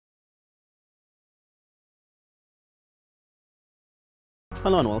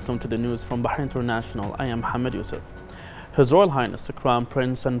Hello and welcome to the news from Bahrain International. I am Mohammed Yusuf. His Royal Highness the Crown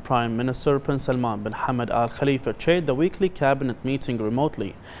Prince and Prime Minister Prince Salman bin Hamad Al Khalifa chaired the weekly cabinet meeting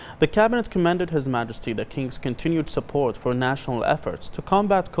remotely. The cabinet commended His Majesty the King's continued support for national efforts to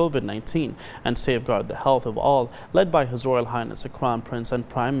combat COVID-19 and safeguard the health of all, led by His Royal Highness the Crown Prince and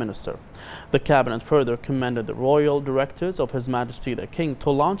Prime Minister. The cabinet further commended the royal directives of His Majesty the King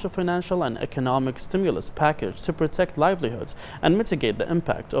to launch a financial and economic stimulus package to protect livelihoods and mitigate the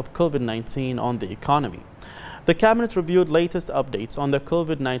impact of COVID-19 on the economy. The cabinet reviewed latest updates on the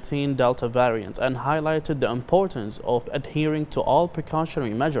COVID-19 Delta variant and highlighted the importance of adhering to all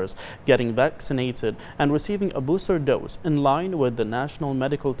precautionary measures, getting vaccinated and receiving a booster dose in line with the National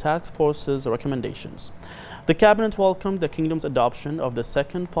Medical Task Force's recommendations. The cabinet welcomed the Kingdom's adoption of the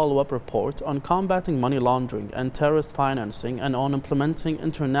second follow-up report on combating money laundering and terrorist financing and on implementing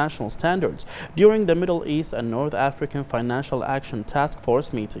international standards during the Middle East and North African Financial Action Task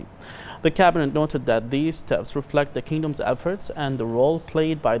Force meeting. The cabinet noted that these steps reflect the Kingdom's efforts and the role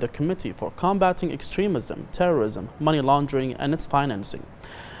played by the Committee for Combating Extremism, Terrorism, Money Laundering and its financing.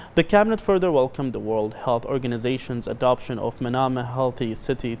 The cabinet further welcomed the World Health Organization's adoption of Manama Healthy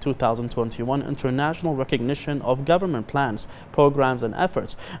City 2021 international recognition of government plans, programs and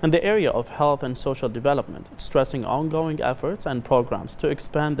efforts in the area of health and social development, stressing ongoing efforts and programs to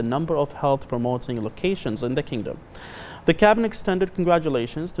expand the number of health-promoting locations in the Kingdom. The cabinet extended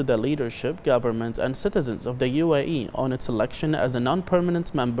congratulations to the leadership, government and citizens of the UAE on its election as a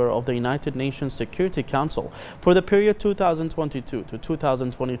non-permanent member of the United Nations Security Council for the period 2022 to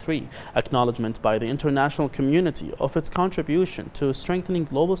 2023, acknowledgement by the international community of its contribution to strengthening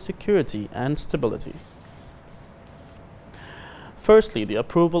global security and stability. Firstly, the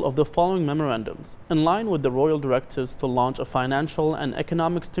approval of the following memorandums. In line with the royal directives to launch a financial and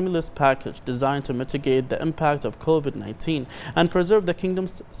economic stimulus package designed to mitigate the impact of COVID-19 and preserve the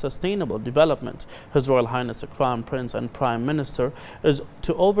Kingdom's sustainable development, His Royal Highness the Crown Prince and Prime Minister is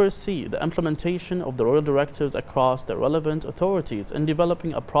to oversee the implementation of the royal directives across the relevant authorities in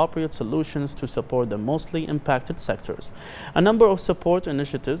developing appropriate solutions to support the mostly impacted sectors. A number of support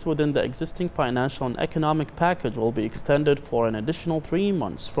initiatives within the existing financial and economic package will be extended for an additional 3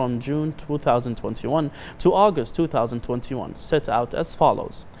 months from June 2021 to August 2021, set out as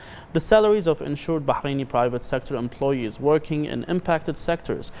follows. The salaries of insured Bahraini private sector employees working in impacted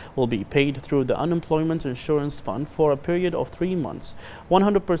sectors will be paid through the Unemployment Insurance Fund for a period of 3 months,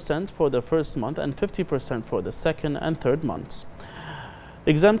 100% for the first month and 50% for the second and third months.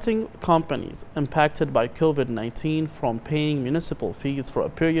 Exempting companies impacted by COVID-19 from paying municipal fees for a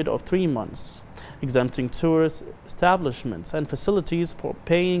period of 3 months. Exempting tourist establishments and facilities for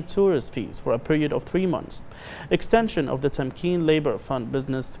paying tourist fees for a period of 3 months. Extension of the Tamkeen Labour Fund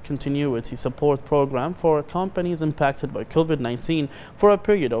Business Continuity Support Program for companies impacted by COVID-19 for a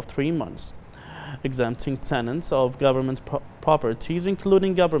period of 3 months. Exempting tenants of government properties,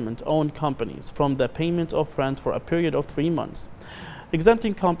 including government-owned companies, from the payment of rent for a period of 3 months.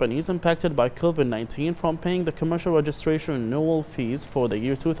 Exempting companies impacted by COVID-19 from paying the commercial registration renewal fees for the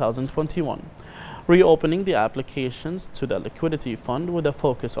year 2021. Reopening the applications to the liquidity fund with a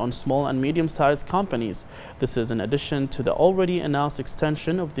focus on small and medium-sized companies. This is in addition to the already announced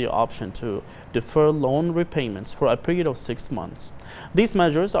extension of the option to defer loan repayments for a period of 6 months. These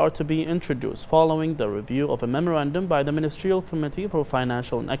measures are to be introduced following the review of a memorandum by the Ministerial Committee for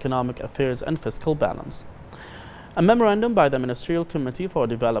Financial and Economic Affairs and Fiscal Balance. A memorandum by the Ministerial Committee for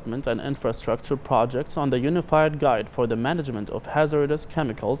Development and Infrastructure Projects on the Unified Guide for the Management of Hazardous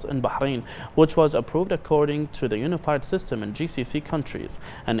Chemicals in Bahrain, which was approved according to the unified system in GCC countries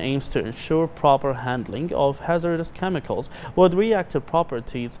and aims to ensure proper handling of hazardous chemicals with reactive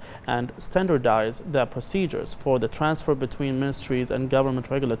properties and standardize the procedures for the transfer between ministries and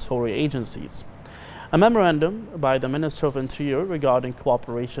government regulatory agencies. A memorandum by the Minister of Interior regarding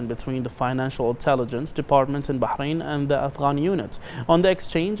cooperation between the Financial Intelligence Department in Bahrain and the Afghan unit on the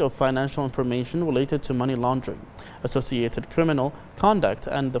exchange of financial information related to money laundering, associated criminal conduct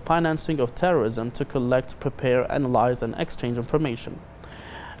and the financing of terrorism to collect, prepare, analyze and exchange information.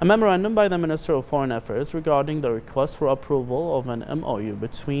 A memorandum by the Minister of Foreign Affairs regarding the request for approval of an MOU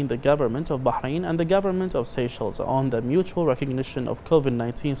between the Government of Bahrain and the Government of Seychelles on the mutual recognition of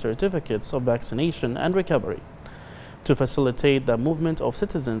COVID-19 certificates of vaccination and recovery to facilitate the movement of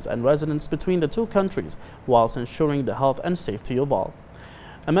citizens and residents between the two countries whilst ensuring the health and safety of all.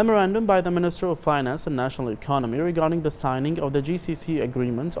 A memorandum by the Minister of Finance and National Economy regarding the signing of the GCC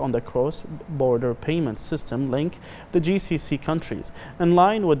agreement on the cross-border payment system link the GCC countries, in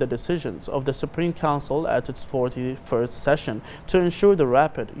line with the decisions of the Supreme Council at its 41st session to ensure the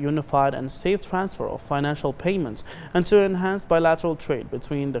rapid, unified and safe transfer of financial payments and to enhance bilateral trade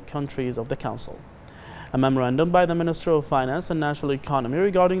between the countries of the Council. A memorandum by the Minister of Finance and National Economy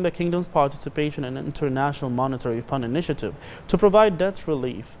regarding the Kingdom's participation in an International Monetary Fund initiative to provide debt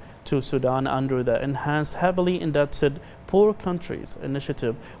relief to Sudan under the Enhanced Heavily Indebted Poor Countries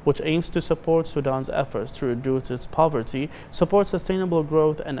initiative, which aims to support Sudan's efforts to reduce its poverty, support sustainable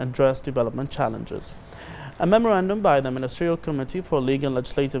growth and address development challenges. A memorandum by the Ministerial Committee for Legal and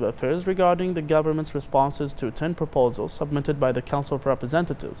Legislative Affairs regarding the government's responses to 10 proposals submitted by the Council of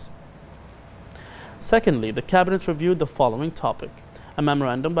Representatives. Secondly, the Cabinet reviewed the following topic. A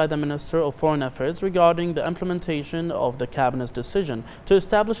memorandum by the Minister of Foreign Affairs regarding the implementation of the Cabinet's decision to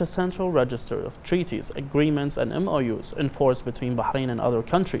establish a central register of treaties, agreements and MOUs enforced between Bahrain and other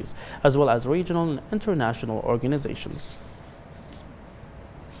countries, as well as regional and international organizations.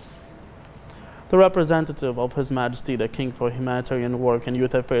 The representative of His Majesty the King for Humanitarian Work and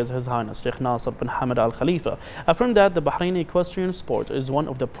Youth Affairs, His Highness Sheikh Nasser bin Hamad Al Khalifa, affirmed that the Bahraini equestrian sport is one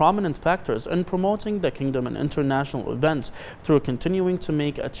of the prominent factors in promoting the Kingdom in international events through continuing to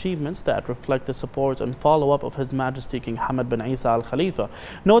make achievements that reflect the support and follow-up of His Majesty King Hamad bin Isa Al Khalifa,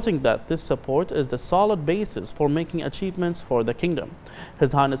 noting that this support is the solid basis for making achievements for the Kingdom.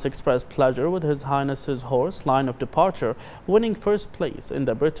 His Highness expressed pleasure with His Highness's horse, Line of Departure, winning first place in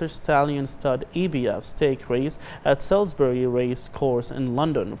the British Stallion Stud EBF stake race at Salisbury Race Course in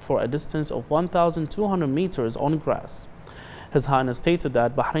London for a distance of 1,200 meters on grass. His Highness stated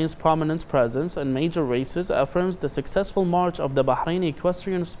that Bahrain's prominent presence in major races affirms the successful march of the Bahraini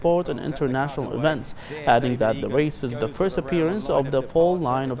equestrian sport in international events, adding that the race is the first appearance of the full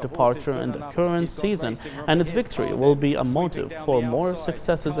Line of Departure in the current season, and its victory will be a motive for more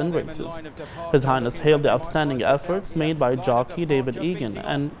successes in races. His Highness hailed the outstanding efforts made by jockey David Egan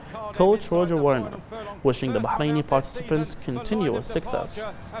and coach Roger Werner, wishing the Bahraini participants continuous success.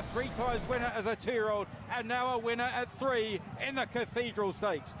 A 3-time winner as a 2-year-old and now a winner at 3 in the Cathedral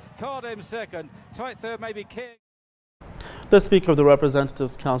Stakes. Cardem second, tight third maybe King. The Speaker of the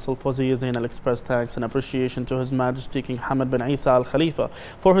Representatives Council, Fawziya Zainal, expressed thanks and appreciation to His Majesty King Hamad bin Isa Al Khalifa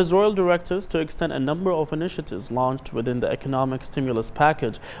for his royal directives to extend a number of initiatives launched within the economic stimulus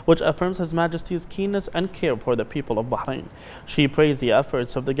package, which affirms His Majesty's keenness and care for the people of Bahrain. She praised the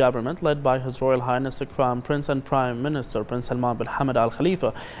efforts of the government led by His Royal Highness the Crown Prince and Prime Minister Prince Salman bin Hamad Al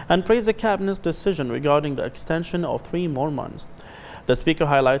Khalifa and praised the Cabinet's decision regarding the extension of 3 more months. The Speaker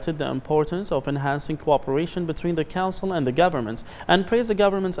highlighted the importance of enhancing cooperation between the Council and the government and praised the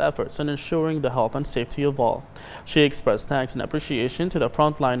government's efforts in ensuring the health and safety of all. She expressed thanks and appreciation to the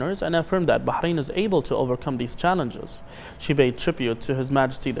frontliners and affirmed that Bahrain is able to overcome these challenges. She paid tribute to His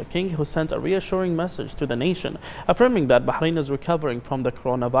Majesty the King, who sent a reassuring message to the nation, affirming that Bahrain is recovering from the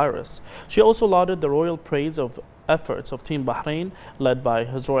coronavirus. She also lauded the royal praise of efforts of Team Bahrain, led by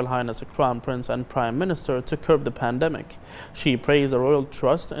His Royal Highness the Crown Prince and Prime Minister, to curb the pandemic. She praised the royal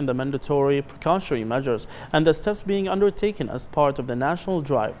trust in the mandatory precautionary measures and the steps being undertaken as part of the national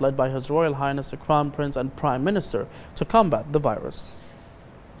drive led by His Royal Highness the Crown Prince and Prime Minister to combat the virus.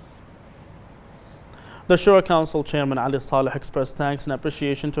 The Shura Council Chairman Ali Saleh expressed thanks and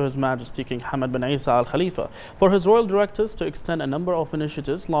appreciation to His Majesty King Hamad bin Isa Al Khalifa for his royal directives to extend a number of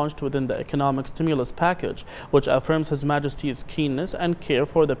initiatives launched within the economic stimulus package, which affirms His Majesty's keenness and care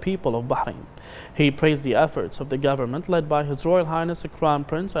for the people of Bahrain. He praised the efforts of the government led by His Royal Highness the Crown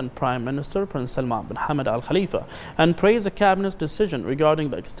Prince and Prime Minister Prince Salman bin Hamad Al Khalifa and praised the Cabinet's decision regarding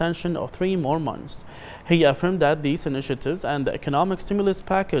the extension of 3 more months. He affirmed that these initiatives and the economic stimulus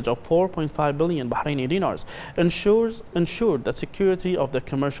package of 4.5 billion Bahraini dinars ensured the security of the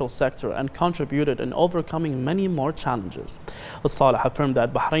commercial sector and contributed in overcoming many more challenges. Saleh affirmed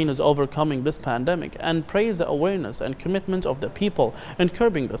that Bahrain is overcoming this pandemic and praised the awareness and commitment of the people in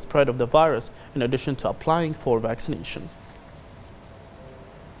curbing the spread of the virus, in addition to applying for vaccination.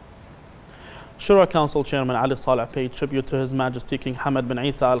 Shura Council Chairman Ali Saleh paid tribute to His Majesty King Hamad bin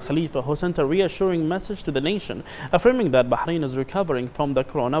Isa Al Khalifa, who sent a reassuring message to the nation, affirming that Bahrain is recovering from the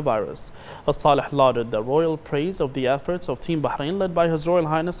coronavirus. Saleh lauded the royal praise of the efforts of Team Bahrain led by His Royal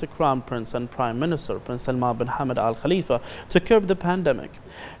Highness the Crown Prince and Prime Minister Prince Salman bin Hamad Al Khalifa to curb the pandemic.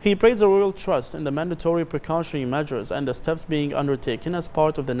 He praised the royal trust in the mandatory precautionary measures and the steps being undertaken as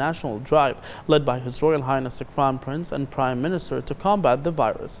part of the national drive led by His Royal Highness the Crown Prince and Prime Minister to combat the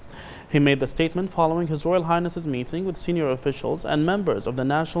virus. He made the statement following His Royal Highness's meeting with senior officials and members of the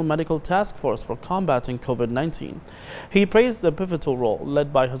National Medical Task Force for combating COVID-19. He praised the pivotal role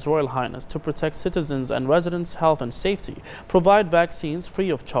led by His Royal Highness to protect citizens and residents' health and safety, provide vaccines free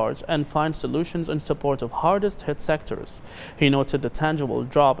of charge, and find solutions in support of hardest-hit sectors. He noted the tangible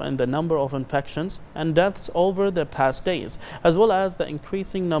drop in the number of infections and deaths over the past days, as well as the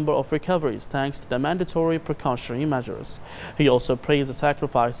increasing number of recoveries thanks to the mandatory precautionary measures. He also praised the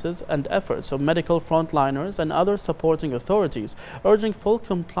sacrifices and efforts of medical frontliners and other supporting authorities, urging full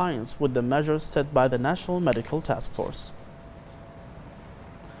compliance with the measures set by the National Medical Task Force.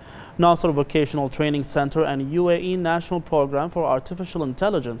 Nasser Vocational Training Center and UAE National Program for Artificial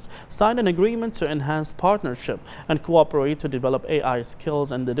Intelligence signed an agreement to enhance partnership and cooperate to develop AI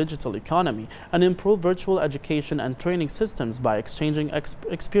skills in the digital economy and improve virtual education and training systems by exchanging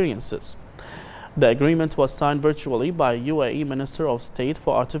experiences. The agreement was signed virtually by UAE Minister of State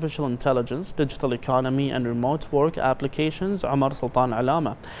for Artificial Intelligence, Digital Economy and Remote Work Applications Omar Sultan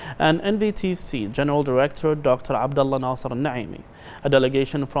Alama and NVTC General Director Dr. Abdullah Nasser Al-Naimi. A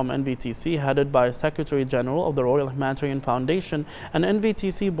delegation from NVTC headed by Secretary General of the Royal Humanitarian Foundation and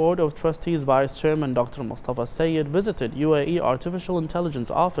NVTC Board of Trustees Vice Chairman Dr. Mustafa Sayed visited UAE Artificial Intelligence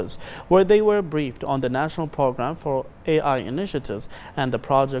Office, where they were briefed on the National Program for AI initiatives and the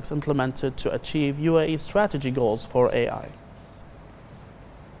projects implemented to achieve UAE strategy goals for AI.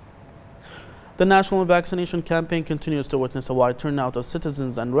 The national vaccination campaign continues to witness a wide turnout of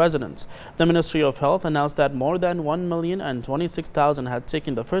citizens and residents. The Ministry of Health announced that more than 1,026,000 had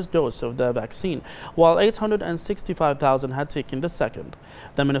taken the first dose of the vaccine, while 865,000 had taken the second.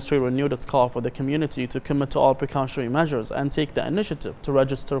 The ministry renewed its call for the community to commit to all precautionary measures and take the initiative to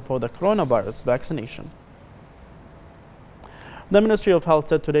register for the coronavirus vaccination. The Ministry of Health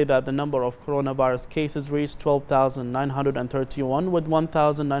said today that the number of coronavirus cases reached 12,931 with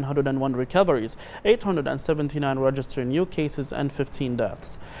 1,901 recoveries, 879 registered new cases and 15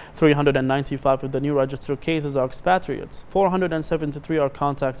 deaths. 395 of the new registered cases are expatriates, 473 are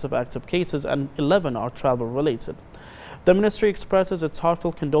contacts of active cases and 11 are travel related. The ministry expresses its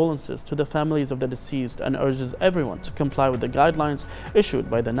heartfelt condolences to the families of the deceased and urges everyone to comply with the guidelines issued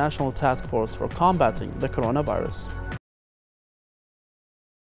by the National Task Force for combating the coronavirus.